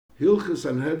Hilchas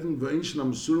Sanhedrin v'Einshin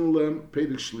Amsurun Lehem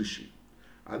Perek Shlishi.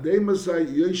 Adei Masai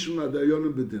Yeshun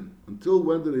Adayonim Bedin. Until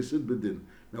when do they sit Bedin?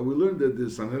 Now we learned that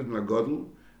there's Sanhedrin Agadol,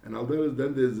 and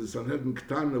then there's the Sanhedrin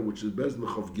Ktana, which is Bezna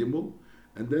Chav Gimel,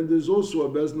 and then there's also a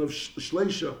Bezna of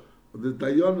Shleisha, the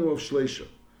Dayonim of Shleisha.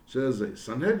 Says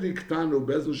Sanhedrin Ktana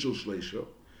Bezna Shel Shleisha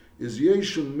is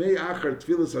Yeshun Mei Achar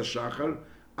Tfilas HaShachar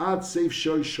Ad Seif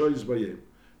Shoy Shoyz Bayim.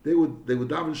 They would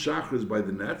daven Shachris by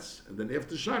the nets, and then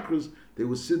after Shachris they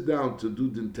would sit down to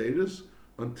do Dinteris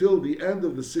until the end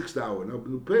of the 6th hour. Now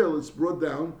in the Pale it's brought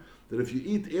down that if you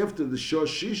eat after the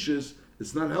Shosh Shishis,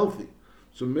 it's not healthy.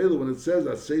 So Mela, when it says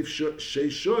that Seif Shei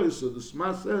Shoy, so the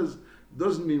Sma says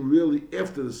doesn't mean really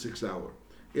after the 6th hour.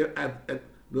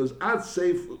 Those Ad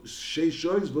Seif Shei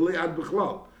Shoyz V'lei Ad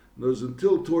B'chlal. Those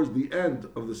until towards the end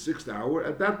of the 6th hour.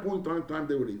 At that point in time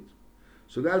they would eat.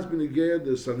 So that's been again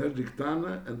the Sanhedrin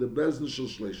Ktana and the Bezna Shel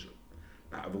Shleisha.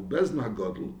 Now, Avol Bezna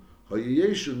Hagadol,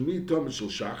 Hayeshun Mi Tomit Shel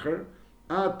Shachar,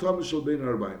 Ad Tomit Shel Bein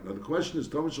Arbaim. Now the question is,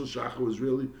 Tomit Shel Shachar was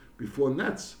really before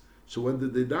nets. So when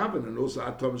did they daven? And also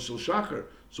Ad Tomit Shel Shachar.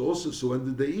 So when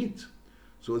did they eat?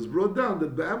 So it's brought down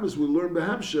that Be'emes we learn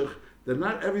Behemshech that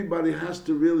not everybody has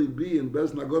to really be in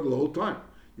Bezna Hagadol the whole time.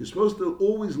 You're supposed to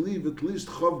always leave at least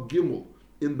Chav Gimel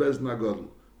in Bezna Hagadol.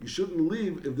 You shouldn't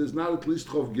leave if there's not at least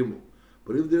Chav Gimel.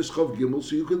 But if there's Chav Gimel,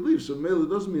 so you could leave. So Mele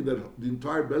doesn't mean that the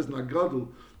entire Bezna Hagadol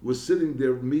was sitting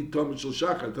there, me Tomit Shel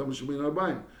Shachar, Tomit Shel Bein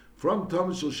Arbaim. From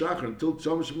Tomit Shel Shachar until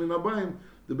Tomit Shel Bein Arbaim,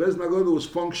 the Bezna Hagadol was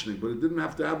functioning, but it didn't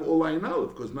have to have all Ayin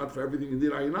Aleph, because not for everything you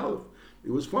need Ayin Aleph.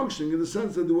 It was functioning in the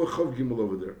sense that there were Chav Gimel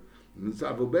over there. And it's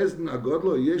Avol Bezna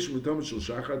Hagadol, Yesh Mi Tomit Shel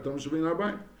Shachar, Tomit Shel Bein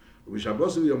Arbaim.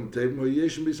 V'Shabbosav Yom Tov,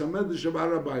 Yesh Mi Samed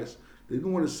Shavar Habayis. They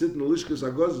didn't want to sit in the Lishkas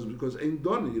Hagazos because ain't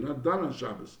done. You're not done on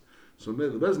Shabbos. So the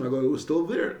Bezna Hagadol was still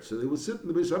there. So they would sit in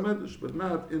the Beis HaMedrash, but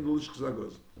not in the Lishkas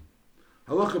Hagazos.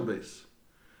 Halacha Beis.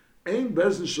 Ein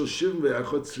Bezna Shel Shivim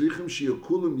Ve'achot Tzrichim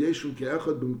Sheyekulim Yeshun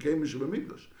Ke'echad B'Mkeim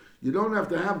Shebamikdash. You don't have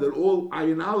to have that all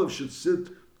Ayin Aleph should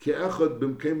sit Ke'echad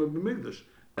B'Mkeim B'Mikdash.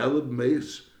 Eleb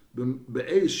Meis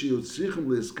Be'ez Sheyotzrichim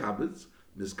Le'eskabetz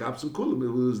Miskabs and Kulim. It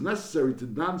was necessary to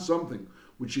don something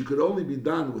which you could only be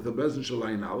done with a Bezna Shel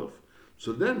Ayin Aleph.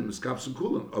 So then Miskabs and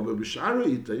Kulim. Aber B'Shara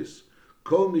Yitais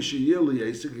Kol Mishiyeli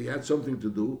Yesik, he had something to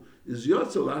do, is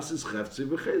Yotzel Asis Chefze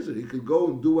V'Chezer. He could go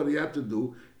and do what he had to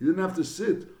do. He didn't have to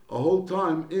sit a whole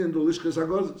time in the Lishkas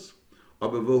Hagazos.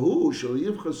 Aber v'hu shel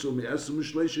yivchasu mi'esem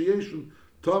mishleisha yeshun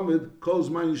Tamid Kol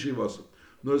Zman Yeshivasam.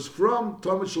 Notice from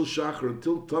Tamid Shel Shachar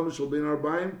until Tamid Shel Bein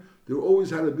Arbaim, there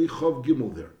always had to be Chav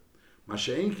Gimel there.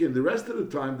 Masha'enki, and the rest of the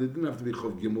time, they didn't have to be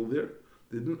Chav Gimel there.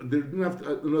 They didn't have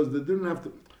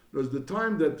to. It was the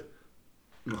time that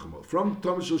from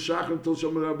Tamid Shel Shachar until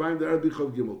Shel Bein Arbaim, there had to be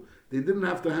Chav Gimel. They didn't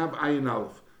have to have Ayin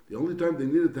Aleph. The only time they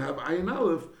needed to have Ayin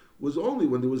Aleph was only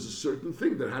when there was a certain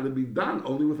thing that had to be done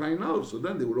only with Ayin Aleph. So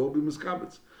then they would all be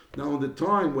miskabetz. Now, in the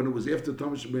time when it was after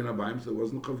Tamid Shel Bein Arbaim, so there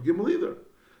wasn't Chav Gimel either.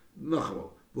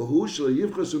 Nachmal. V'hu shel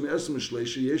yivchasu me'esem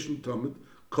shleisha yeshun Tamid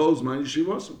Kol Zman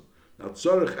Yeshivasam. Now,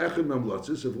 tzarech echad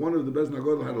memlatzis, if one of the Bezna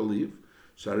Hagadol had to leave,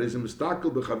 so there is a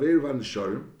mistakel b'chaver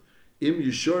v'anisharim, im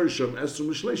yishor sham esum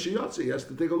shleisha yotze. He has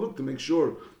to take a look to make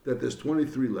sure that there's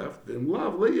 23 left. V'im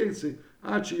lav le'yetze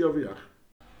ad sheyaviach.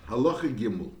 Halacha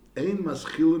Gimel. Ein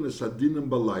maschilin es adinim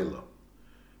balayla.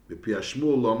 V'pi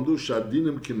hashmul lomdu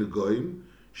shadinim kinegoyim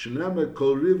shenema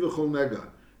kol riv v'chol nega.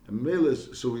 And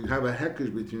meles, so we have a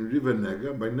hekesh between riv and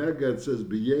nega. By nega it says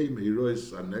b'yem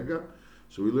hirois anega.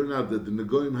 So we learn out that the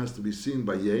negoyim has to be seen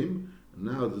by yem. And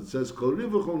now that it says kol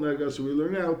riv v'chol nega, so we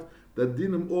learn out that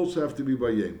dinim also have to be by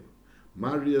yem.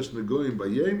 Marias negoyim by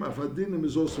yem, af adinim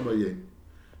is also by yem.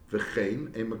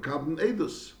 V'chein ein makabden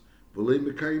edus. V'lei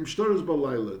mekayim shtoros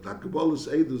balayla. The Kabbalah's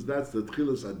edus, that's the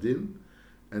tchilas adin,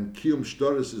 and kiyum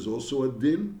shtoros is also a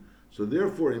din. So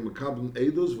therefore, ein makabden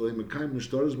edus v'lei mekayim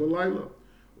shtoros balayla.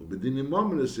 Ubedinim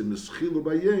momenes im eschilu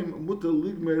bayem mutar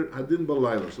ligmer adin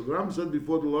balayla. So the Ram said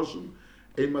before the lashon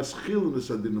ein maschilu is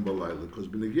adin balayla, because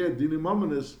benegeh dinim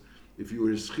momenes, if you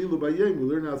were eschilu bayem, we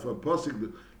learn out from a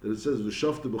pasuk that it says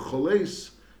v'shafte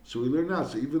b'choleis. So we learn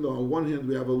out. So even though on one hand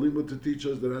we have a limud to teach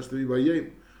us that it has to be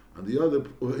bayem, on the other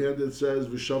hand it says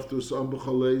v'shaftu sam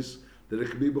b'choleis, that it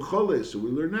can be b'choleis. So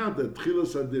we learn out that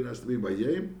tchilas adin has to be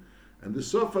bayem, and the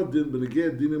sof adin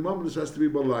benegeh dinim momenes has to be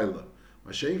balayla.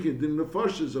 Mashenkin din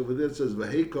nefashis over there it says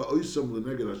v'heika oisam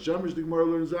l'neged hashamish. The Gemara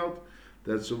learns out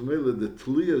that so the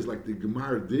tliya is like the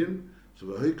gemar din. So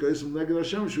v'heika oisam l'neged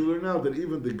hashamish. We learn out that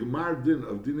even the gemar din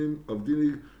of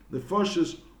dini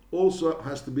nefashis also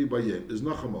has to be bayem. Is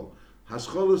nachamal.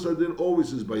 Hascholas adin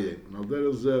always is bayem. Now there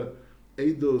is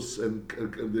eidos and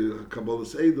the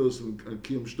Kabbalah's eidos and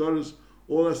kiyum shtaros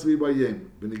all has to be bayem.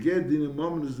 Beneged dinim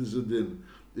momenes is a din.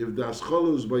 If the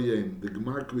Aschala is Bayim, the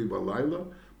Gemar could be Balayla,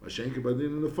 Mashenke Badin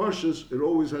and the Farshas, it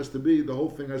always has to be, the whole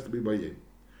thing has to be Bayim.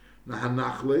 Now,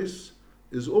 Hanachles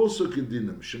is also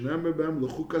Kedinim, Shenem Bem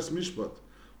Lechukas Mishpat,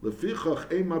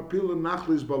 Lefichach Ema Pila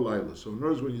Nachles Balayla. So, in other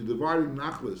words, when you're dividing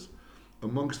Nachles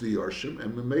amongst the Yarshim,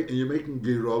 and you're making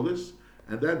Girolis,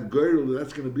 and that girdle,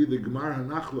 that's going to be the Gemar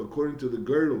HaNachla, according to the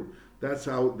girdle, that's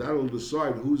how, that'll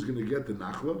decide who's going to get the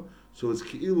Nachla. So it's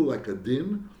Ki'ilu like a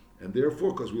din, and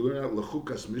therefore, because we learn out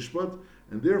Lechukas Mishpat,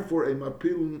 and therefore, a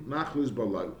Mapil Nachla is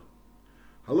Balayla.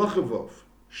 Halacha Vov,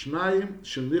 Shnayim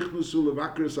Shenichnusu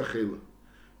Levakris Achela.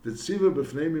 V'tziva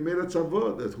b'fnei mimera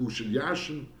tzavah, that who should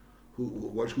yashin,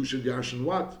 who should yashin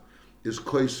what? Is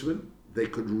koisvin. They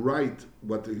could write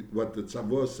what the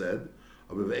tzavah said.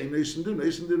 But Eisen din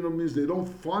means they don't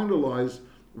finalize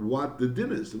what the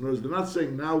din is. In other words, they're not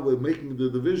saying now we're making the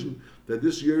division that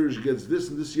this Yerush gets this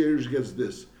and this Yerush gets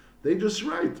this. They just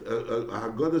write a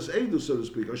Haggadas Eidu, so to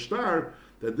speak, a star,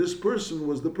 that this person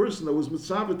was the person that was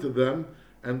mitzvah to them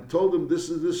and told them this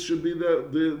should be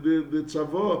the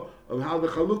tzavah of how the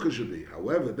chalukah should be.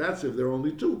 However, that's if there are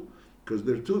only two, because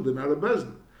they're two, they're not a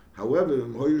bezdin. However,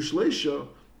 in Hoyush Leisha,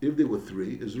 if there were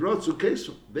three, is Rotzu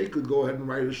Kesum. They could go ahead and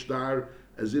write a star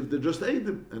as if they're just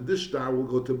Eidim, and this star will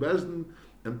go to Bezdin,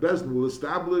 and Bezdin will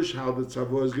establish how the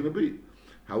tzavah is going to be.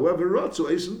 However, Rotzu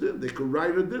Eisen din, they could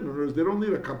write a din. In other words, they don't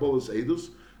need a Kabbalah's Eidus,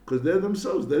 because they're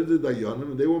themselves, they're the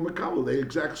Dayanim, and they were Makabal, they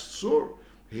exact saw.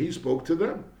 He spoke to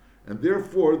them. And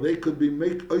therefore, they could be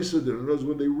make Eisadin. In other words,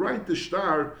 when they write the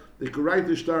star, they could write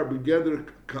the star together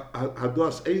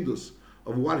Hadas Eidus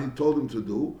of what he told them to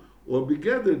do, or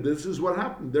together, this is what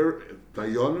happened. They're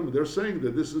Dayanim, they're saying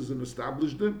that this is an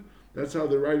established din. That's how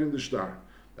they're writing the star.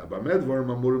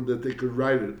 That they could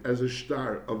write it as a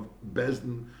star of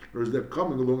Bezdin, or as they're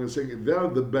coming along and saying they're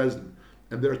the Bezdin,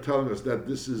 and they're telling us that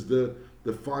this is the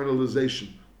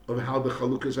finalization of how the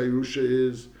Chalukas Hayrusha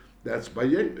is. That's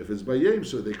Bayim. If it's Bayim,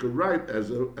 so they could write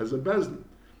as a Bezdin.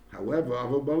 However,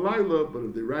 Ava Balayla, but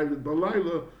if they write it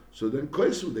Balayla, so then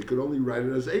Koisu, they could only write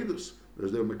it as Eidus.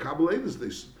 There's their Makabal Eidus.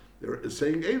 They're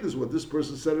saying Eidus, what this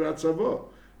person said at Tzavah.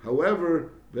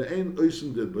 However, the Ein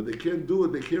Oisin did, but they can't do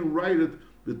it, they can't write it,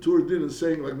 the Tur did is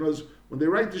saying, like, when they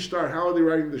write the star, how are they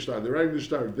writing the star? They're writing the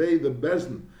star. They, the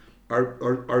Bezdin,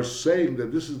 are saying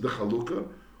that this is the Chalukah,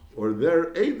 or they're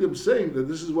Eidim saying that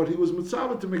this is what he was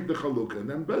mitzvah to make the Chalukah, and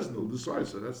then Bezdin will decide,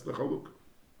 so that's the Chalukah.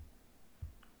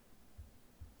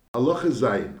 Halacha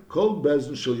Zayin, Kol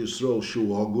Bezdin Shel Yisrael Shu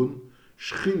Hagun,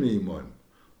 Shchina Imoim.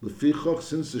 Lefichach,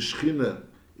 since the Shchina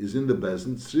is in the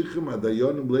Bezdin, Tzrichim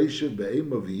Adayonim Leishe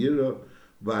Be'ema V'yira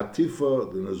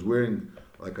V'atifa, then is wearing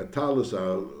like a talus,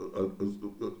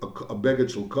 a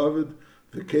baggage covered,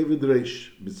 v'kevid reish,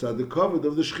 mitzad the covered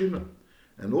of the Shechina.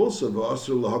 And also,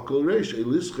 v'asr l'hakol reish,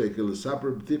 elischek,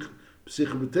 elisaper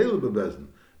p'sich b'tela b'bezdin,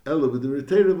 ela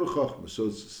b'diritera v'chochma. So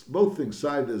it's both things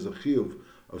side there's a chiyuv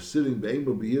of sitting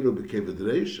be'ema b'yiro b'kevid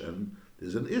reish, and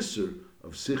there's an isser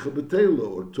of sicha b'tela,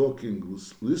 or talking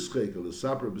lischek,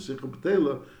 elisaper b'sicha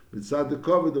b'tela, mitzad the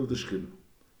covered of the Shechina.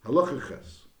 Halacha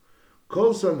ches.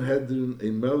 Kol Sanhedrin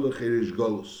a melech erish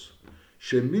golus.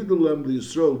 Shemidulem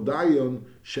liyisrael dayon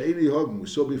she'eni hogim. We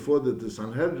saw before that the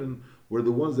Sanhedrin were the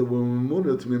ones that were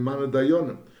memunah to mimana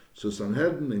dayonim. So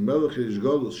Sanhedrin a melech erish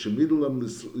golus. Shemidulem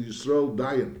liyisrael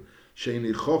dayon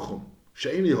she'eni chochem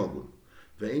she'eni hogim.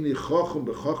 Ve'eni chochem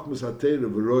bechochmas hatera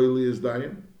v'royli is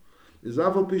dayon. Is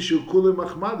afal pishu kulim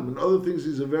machmadim. And other things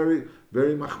he's a very,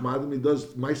 very machmadim. He does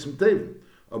maisim tevim.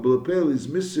 Abul Apel is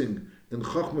missing in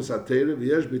Chochmas HaTeira,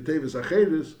 v'yesh b'tevis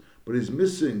acheres, but he's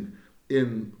missing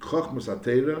in Chochmas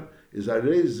HaTeira, is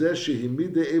arei zeh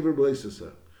shehimide ever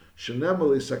b'leisasa.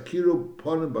 Shenemel is sakiru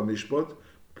ponim b'mishpot,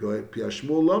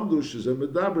 piashmo lamdu, shezeh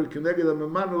medaber keneged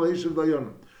ha-memanu le'ishav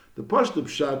dayonim. The pashto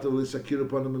pshat of sakiru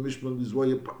ponim b'mishpot is why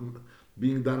you're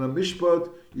being done a mishpot,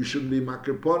 you shouldn't be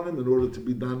makir ponim in order to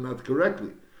be done not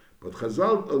correctly. But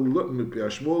Chazal,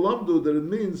 piashmo lamdu, that it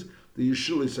means the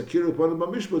Yeshua Sakiru upon the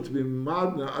Mishpat to be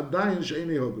madna adayin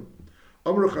sheini hogim.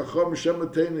 Amru Chacham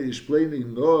Shematena Yishpleini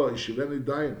no Yishiveni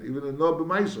dayin, even a no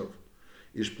b'maisov.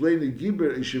 Yishpleini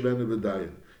giber Yishiveni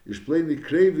b'dayin. Yishpleini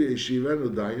krevi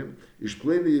Yishiveni dayin.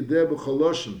 Yishpleini yedeh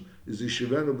b'choloshin is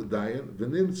Yishiveni b'dayin.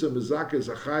 V'nimtza mezakes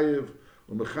achayev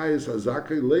u'mechayes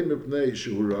hazakay le'mepnei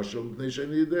shehu rasha u'mepnei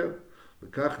sheini yedeh.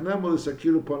 V'kach nemel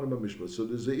Sakiru upon the Mishpat. So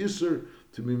there's a Yisur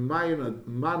to be mana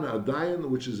adayin,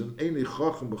 which is an eini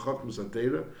chochem b'chochmas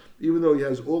hatera, even though he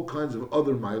has all kinds of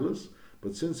other milas,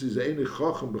 but since he's eini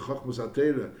chochem b'chochmas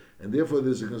hatera, and therefore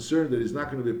there's a concern that he's not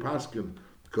going to be paskin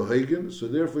kohegen, so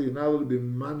therefore you're not allowed to be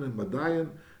mana madayin,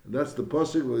 and that's the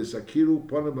pasuk where is sakiru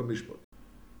panim b'mishpat.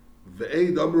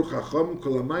 Ve'eid amru chacham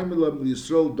kol hamayim elam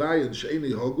liyisrael dayin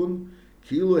she'eini hogun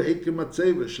Kilu heikim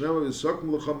matzeva, shnema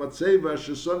v'sokim l'cha matzeva,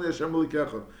 shesoni Hashem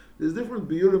alikecha. There's different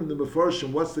biyurim in the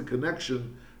Mefarshim. What's the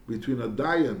connection between a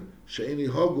dayan, she'eni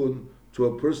hogun, to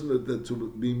a person that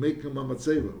to be making a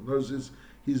matzeva? In other words,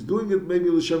 he's doing it maybe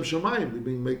l'shem shamayim,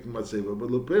 being making matzeva,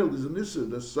 but l'peil, there's an issur,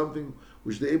 that's something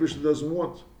which the Eibusher doesn't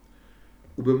want.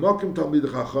 U'b'mokim talmid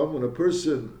chacham, when a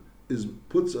person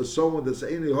puts someone that's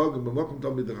eini hogun, b'mokim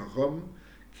talmid chacham,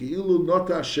 ki'ilu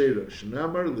nota asheira,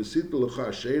 shnamar l'sita l'cha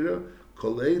asheira,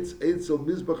 kol eitz eitzel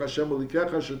mizbach Hashem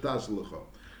alikecha shetas l'cha.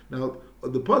 Now,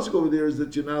 the pasuk over there is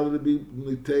that you're not allowed to be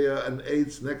niteya and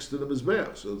eitz next to the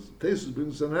mizbeach. So Tesis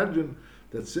brings Sanhedrin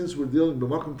that since we're dealing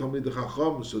b'makom talmid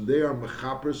chacham, so they are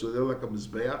mechaper, so they're like a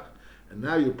mizbeach, and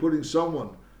now you're putting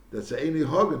someone that's a eini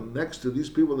hagen next to these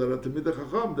people that are talmid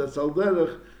chacham. That's al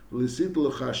derech l'sit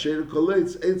l'cha asher kol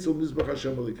eitz eitzel mizbach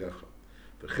Hashem alikecha.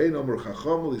 V'chein amar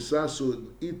chacham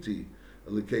l'sasu iti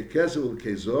l'kei kesev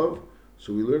l'kei zov.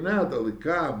 So we learn now that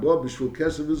Alika, Bob, Bishvul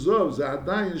Kesev V'Zov,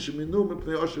 Za'adayin Sheminu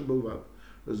Mepnei Osher B'Vav.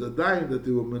 There's a dayin that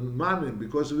they were manim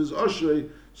because of his Oshrei,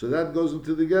 so that goes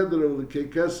into the gather of L'kei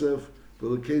Kesef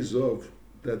V'L'kei Zov,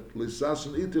 that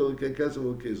L'sasun Iti L'kei Kesef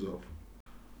V'L'kei Zov.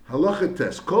 Halacha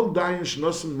test, Kol dayin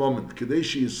shnosen moment, Kedei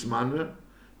She Yismana,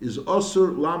 is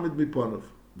Osur Lamed Miponov.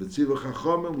 V'tziva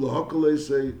Chachomim L'Hokol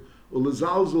Eisei,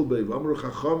 U'L'Zalzel Beiv, Amru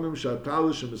Chachomim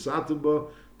Sha'atala Shemesatim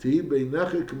Bo, so bepel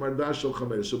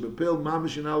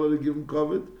mamish you're not allowed to give him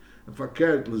covet, and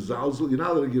fakert lezalzel you're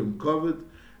not allowed to give him covet,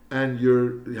 and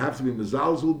you have to be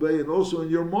mezalzel bay, and also in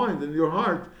your mind, in your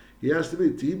heart, he has to be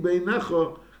tihi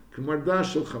beinecha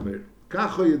k'mardash shel chamer.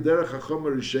 Kacho yederech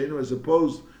hachomer rishenu, as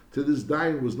opposed to this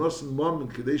dying was nosen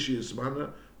moment kadeshi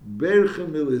yismana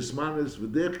berchem mil yismanis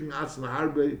v'dechin atzna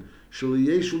harbe shel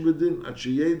yeshu bedin at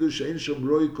sheyedu she'en sham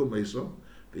roi komesom.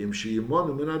 If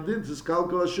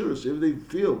they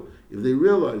feel, if they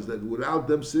realize that without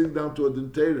them sitting down to a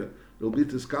dintera, there'll be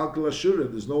tiskalkal ashura,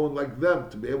 there's no one like them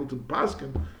to be able to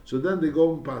paskin, so then they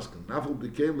go and paskin. Nafal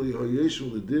became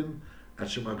lihoyeshu ledin, at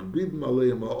shemachbid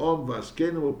malei ma'om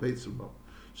v'askenim u'peitzimam.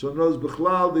 So in other words,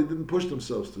 Bechlal, they didn't push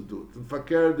themselves to do it. In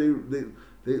Fakir,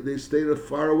 they stayed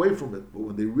far away from it. But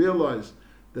when they realize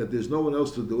that there's no one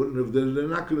else to do it, and if they're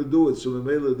not going to do it, so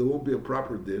there won't be a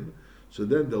proper din, so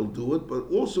then they'll do it,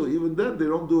 but also even then they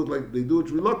don't do it like they do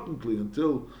it reluctantly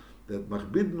until that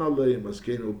machbidin aleim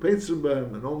askenu peitzim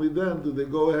b'hem, and only then do they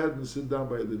go ahead and sit down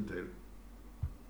by the Torah.